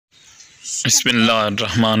Bismillah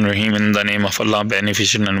ar-Rahman rahim. In the name of Allah,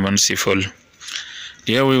 beneficent and merciful.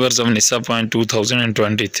 Dear viewers of Nisa Point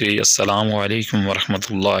 2023, Assalamu alaikum wa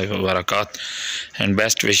rahmatullahi wa barakatuh, and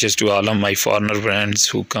best wishes to all of my foreigner friends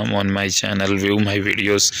who come on my channel, view my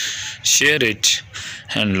videos, share it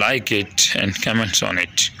and like it and comments on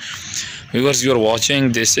it. Viewers, you are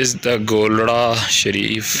watching, this is the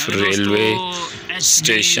GolraSharif railway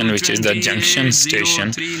station, which is the junction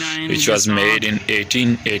station, which was made in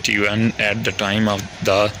 1881 at the time of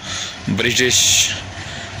the British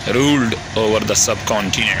ruled over the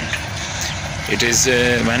subcontinent. It is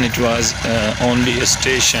when it was only a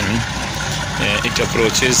station, it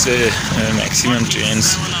approaches maximum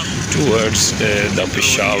trains towards the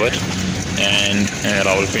Peshawar and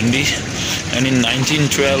Rawalpindi, and in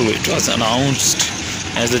 1912 it was announced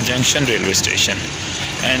as the junction railway station,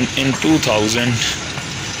 and in 2000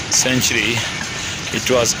 century it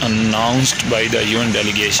was announced by the UN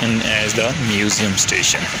delegation as the Musium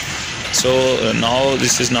station. So now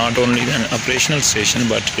this is not only an operational station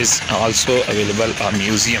but is also available a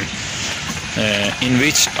museum in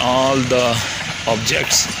which all the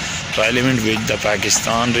objects relevant with the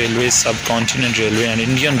Pakistan Railway, Subcontinent Railway and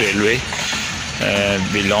Indian Railway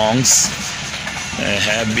belongs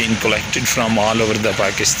have been collected from all over the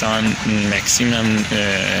Pakistan maximum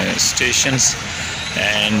stations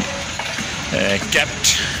and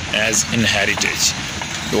kept as in heritage.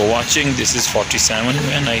 You are watching, this is 47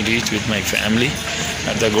 when I reached with my family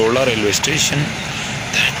at the Golra railway station.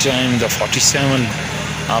 That time the 47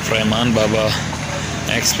 of Rahman Baba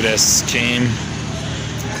Express came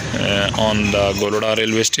on the Golra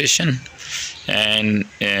railway station, and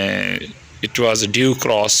it was a due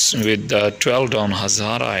cross with the 12 down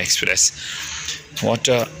Hazara Express. What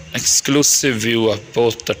a exclusive view of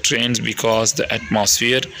both the trains, because the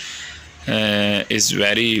atmosphere is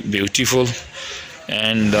very beautiful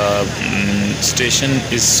and the station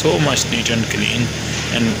is so much neat and clean,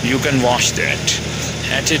 and you can watch that.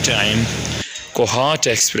 At a time, Kohat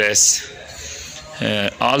Express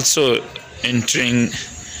also entering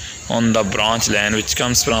on the branch line which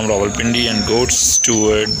comes from Rawalpindi and goes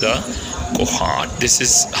toward the Kohat. This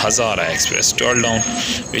is Hazara Express 12 down,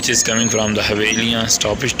 which is coming from the Haveliya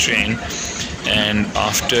stoppage train, and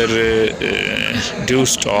after due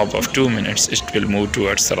stop of 2 minutes it will move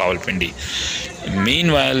towards the Rawalpindi.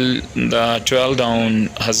 Meanwhile, the 12 down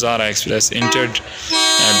Hazara Express entered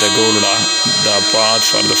at the Golra. The path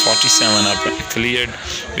for the 47 are cleared,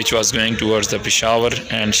 which was going towards the Peshawar,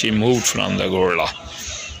 and she moved from the Golra.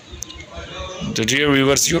 So dear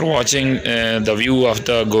viewers, you are watching the view of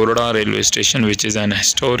the Golra railway station, which is an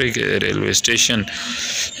historic railway station.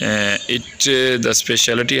 The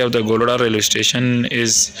speciality of the Golra railway station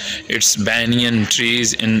is its banyan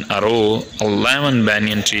trees in a row, 11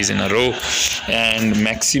 banyan trees in a row, and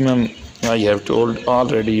maximum, I have told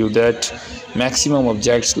already you that maximum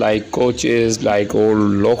objects like coaches, like old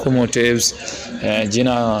locomotives,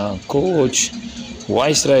 Jinnah coach,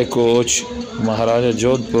 Viceroy coach, Maharaja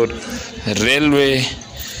Jodhpur railway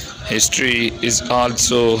history is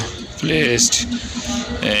also placed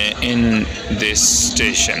in this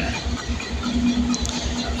station.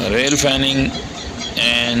 Railfaning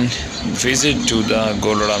and visit to the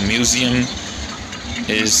Golra Museum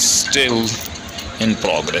is still in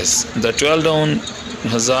progress. The 12 down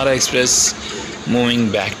Hazara Express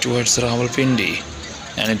moving back towards Rawalpindi,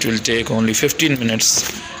 and it will take only 15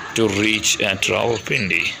 minutes to reach at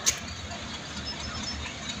Rawalpindi.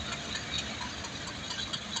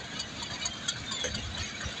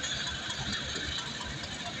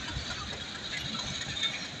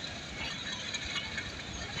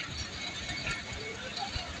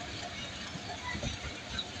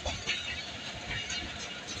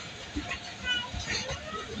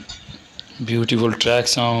 Beautiful track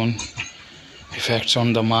sound, effects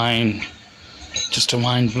on the mind, just a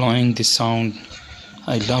mind blowing this sound.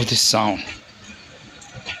 I love this sound.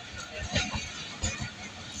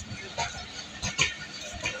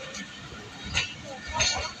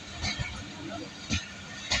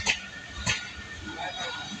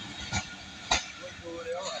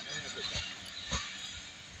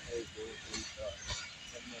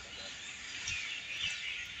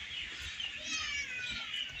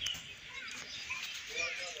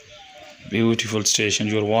 Beautiful station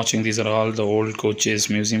you are watching. These are all the old coaches,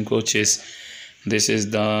 museum coaches. This is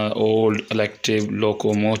the old electric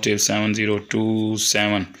locomotive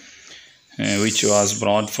 7027 which was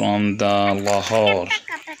brought from the Lahore,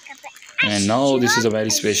 and now this is a very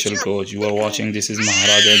special coach you are watching. This is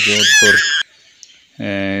Maharaja Jodhpur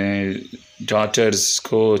daughter's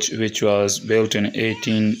coach, which was built in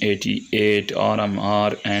 1888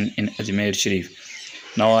 RMR and in Ajmer Sharif.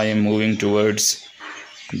 Now I am moving towards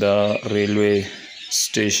the railway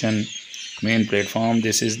station main platform.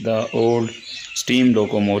 This is the old steam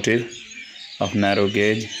locomotive of narrow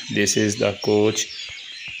gauge. This is the coach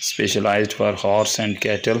specialized for horse and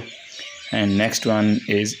cattle, and next one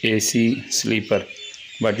is AC sleeper,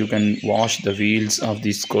 but you can watch the wheels of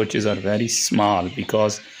these coaches are very small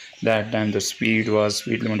because that time the speed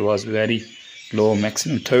limit was very low,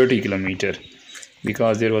 maximum 30 kilometer,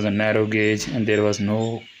 because there was a narrow gauge and there was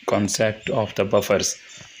no concept of the buffers,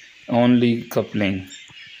 only coupling.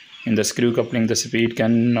 In the screw coupling the speed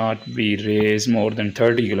cannot be raised more than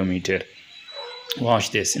 30 kilometer.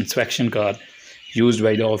 Watch this inspection car used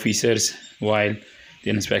by the officers while the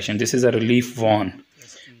inspection. This is a relief van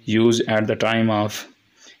used at the time of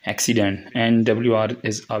accident. NWR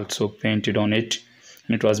is also painted on it,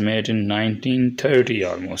 and it was made in 1930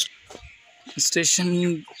 almost.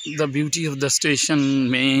 Station, the beauty of the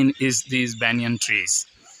station main is these banyan trees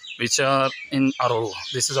which are in a row.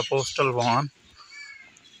 This is a postal van,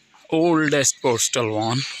 oldest postal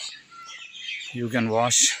van. You can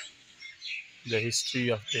watch the history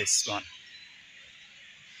of this one.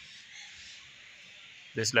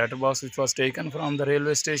 This letterbox, which was taken from the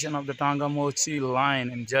railway station of the Tangamochi line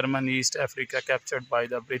in German East Africa, captured by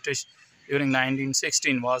the British during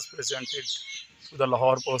 1916, was presented to the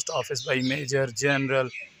Lahore Post Office by Major General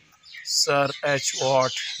Sir H.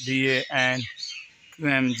 Watt, DA and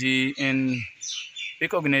QMG, in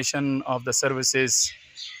recognition of the services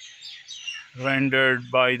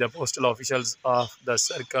rendered by the postal officials of the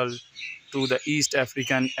Circle to the East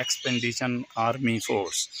African Expedition Army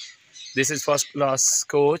Force. This is first class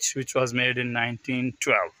coach which was made in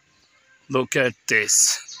 1912. Look at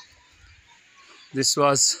this. This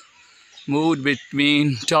was moved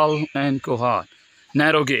between Tull and Kohar.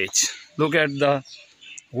 Narrow gauge. Look at the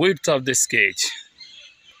width of this gauge.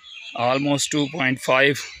 Almost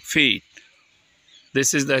 2.5 feet.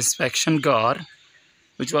 This is the inspection car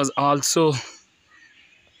which was also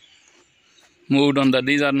moved on the,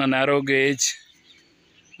 these are the narrow gauge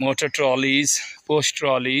motor trolleys, post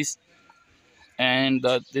trolleys, and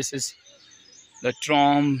this is the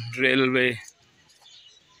tram railway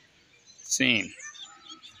scene.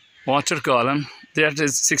 Water column, that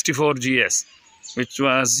is 64 GS, which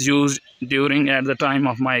was used during at the time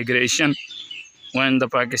of migration when the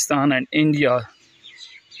Pakistan and India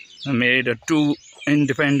made two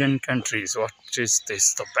independent countries. What is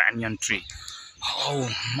this? The banyan tree. How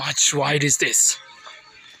much wide is this?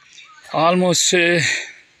 Almost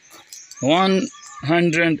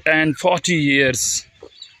 140 years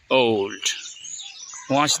old.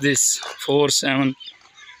 Watch this.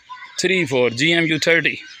 4734 GMU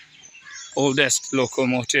 30, oldest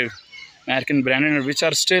locomotive, American brand, which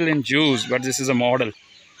are still in use, but this is a model.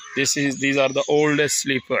 These are the oldest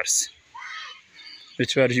sleepers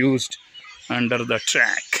which were used under the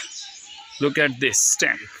track. Look at this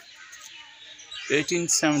stamp,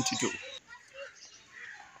 1872.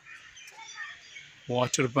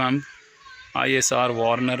 Water pump, ISR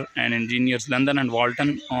Warner and Engineers London and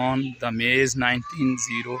Walton on the Mays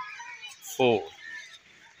 1904.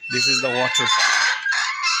 This is the water pump.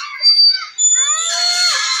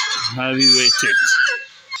 Heavy weighted.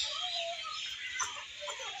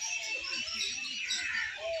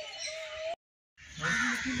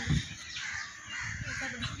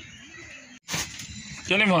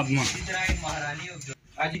 चले महात्मा।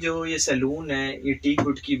 आज जो ये salon है ये teak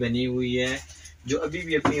wood की बनी हुई है, जो अभी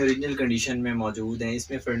भी अपनी ओरिजिनल कंडीशन में मौजूद है।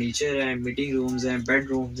 इसमें फर्नीचर है, मीटिंग रूम्स हैं, बेड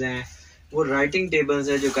रूम्स हैं, वो राइटिंग टेबल्स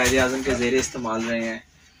हैं जो कायदे आज़म के ज़ेरे इस्तेमाल रहे हैं,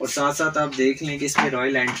 और साथ साथ आप देख लें कि इसमें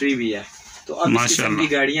रॉयल एंट्री भी है। तो अब इस किस्म की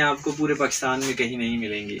गाड़ियाँ आपको पूरे पाकिस्तान में कहीं नहीं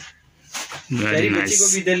मिलेंगी। मेरी बच्ची को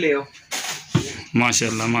भी इधर ले आओ।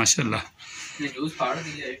 माशाल्लाह माशाल्लाह।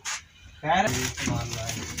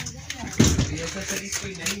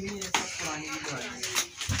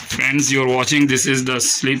 Friends, you're watching, this is the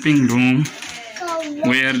sleeping room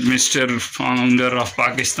where Mr. Founder of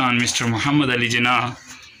Pakistan, Mr. Muhammad Ali Jinnah,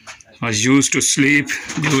 was used to sleep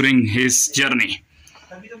during his journey.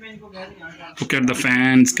 Look at the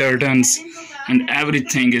fans, curtains, and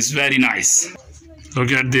everything is very nice.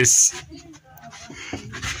 Look at this.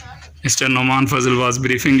 Mr. Noman Fazal was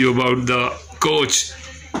briefing you about the coach.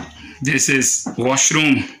 This is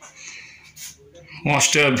washroom,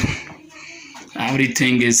 wash tub.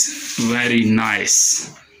 Everything is very nice,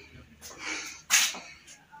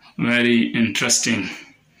 very interesting,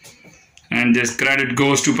 and this credit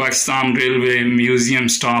goes to Pakistan Railway Museum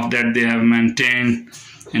staff that they have maintained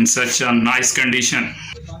in such a nice condition.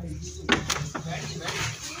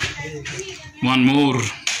 One more,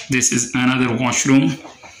 this is another washroom,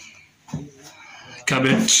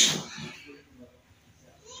 cupboard,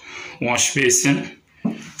 wash basin,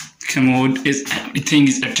 commode, is everything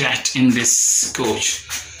is attached in this coach.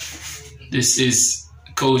 This is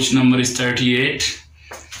coach number is 38,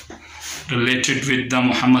 related with the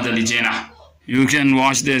Muhammad Ali Jinnah. You can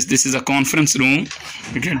watch this. This is a conference room.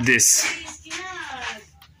 Look at this.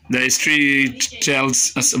 The history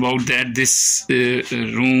tells us about that. This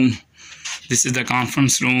room. This is the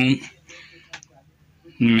conference room.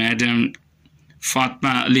 Madam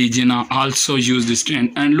Fatima Ali Jinnah also used this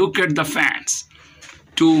tent. And look at the fans.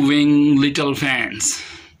 Two wing little fans.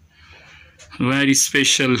 Very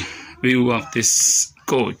special view of this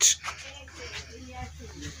coach.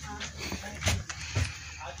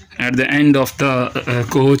 At the end of the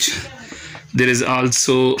coach, there is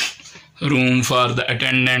also room for the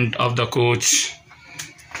attendant of the coach.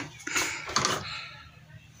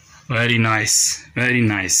 Very nice, very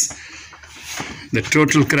nice. The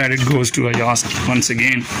total credit goes to Ayaz once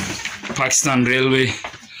again, Pakistan Railway,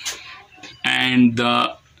 and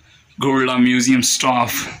the Musium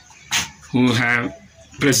staff who have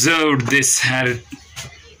preserved this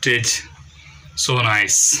heritage. So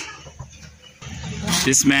nice.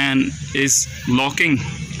 This man is locking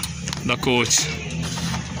the coach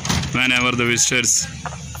whenever the visitors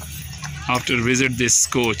after visit this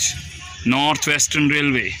coach. Northwestern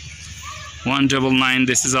Railway 199.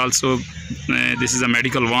 This is also this is a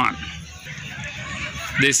medical one.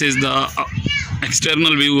 This is the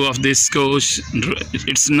external view of this coach.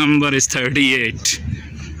 Its number is 38.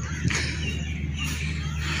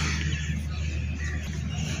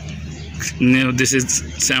 Now this is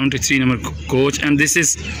 73 number coach, and this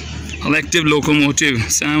is elective locomotive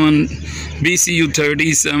 7 BCU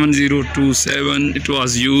 307027. It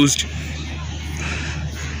was used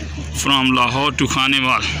from Lahore to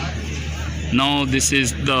Khanewal. Now this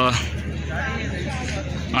is the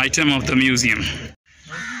item of the museum.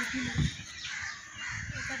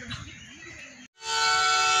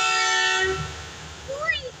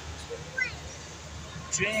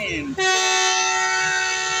 Train.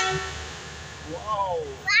 Wow.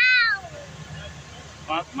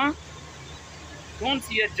 Fatima, don't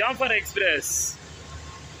see a Jafar Express.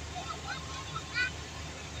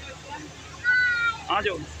 आ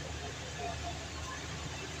जाओ.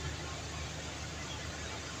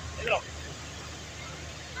 इधर आओ.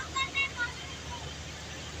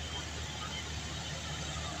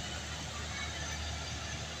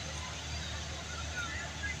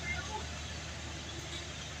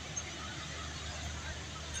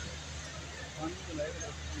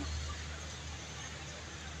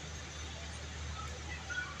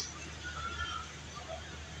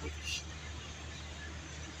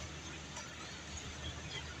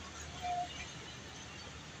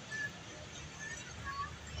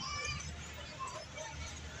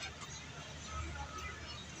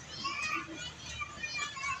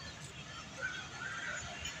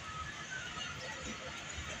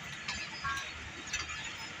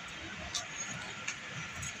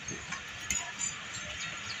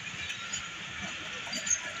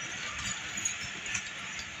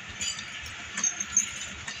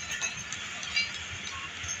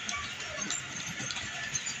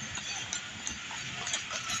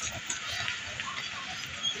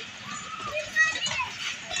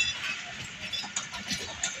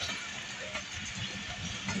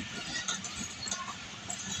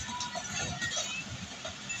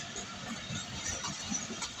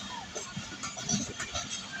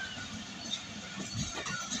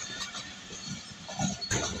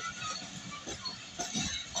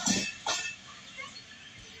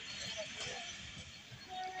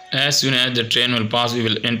 As soon as the train will pass, we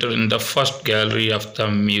will enter in the first gallery of the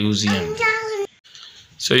museum.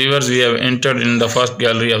 So viewers, we have entered in the first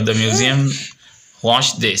gallery of the museum.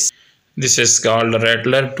 Watch this. This is called a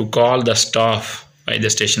rattler to call the staff by the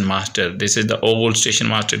station master. This is the old station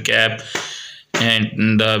master cap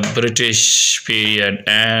and the British period,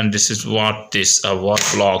 and this is what this a war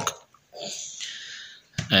clock.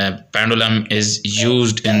 Pendulum is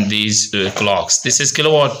used in these clocks. This is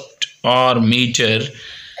kilowatt or meter.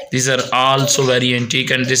 These are also very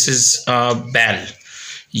antique, and this is a bell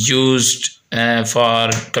used for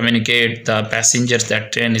communicate the passengers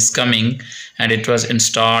that train is coming, and it was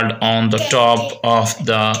installed on the top of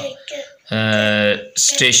the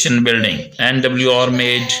station building. NWR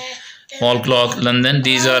made wall clock London.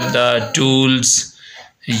 These are the tools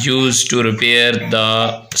used to repair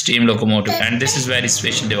the steam locomotive, and this is very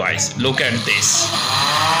special device. Look at this.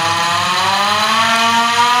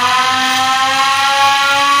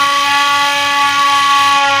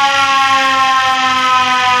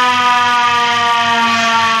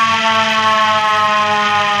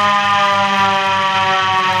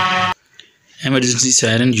 emergency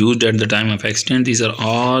siren used at the time of accident. These are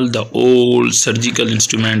all the old surgical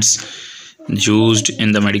instruments used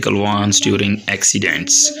in the medical wands during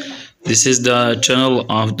accidents. This is the tunnel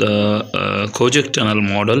of the Kojak tunnel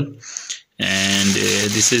model, and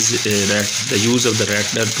this is the use of the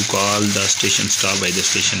rattler to call the station stop by the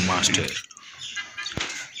station master.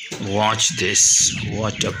 Watch this.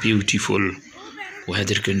 What a beautiful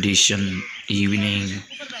weather condition, evening,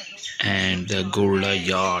 and the Golda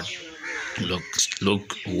yard.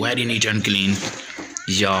 Look very neat and clean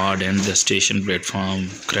yard and the station platform.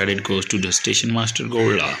 Credit goes to the station master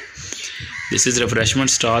Golda. This is refreshment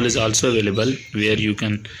stall is also available where you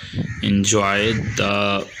can enjoy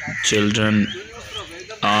the children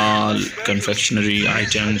all confectionery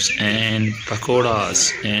items and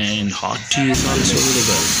pakoras, and hot tea is also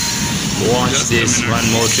available. Watch this, one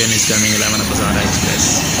more train is coming, 11 Bazara Express.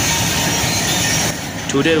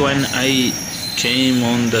 Today when I came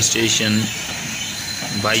on the station,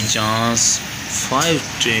 by chance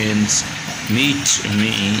 5 trains meet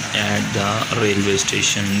me at the railway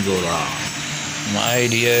station Gora. My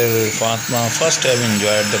dear Fatima first have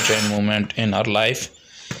enjoyed the train movement in her life.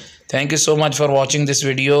 Thank you so much for watching this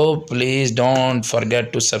video. Please don't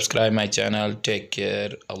forget to subscribe my channel. Take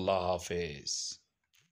care. Allah Hafiz.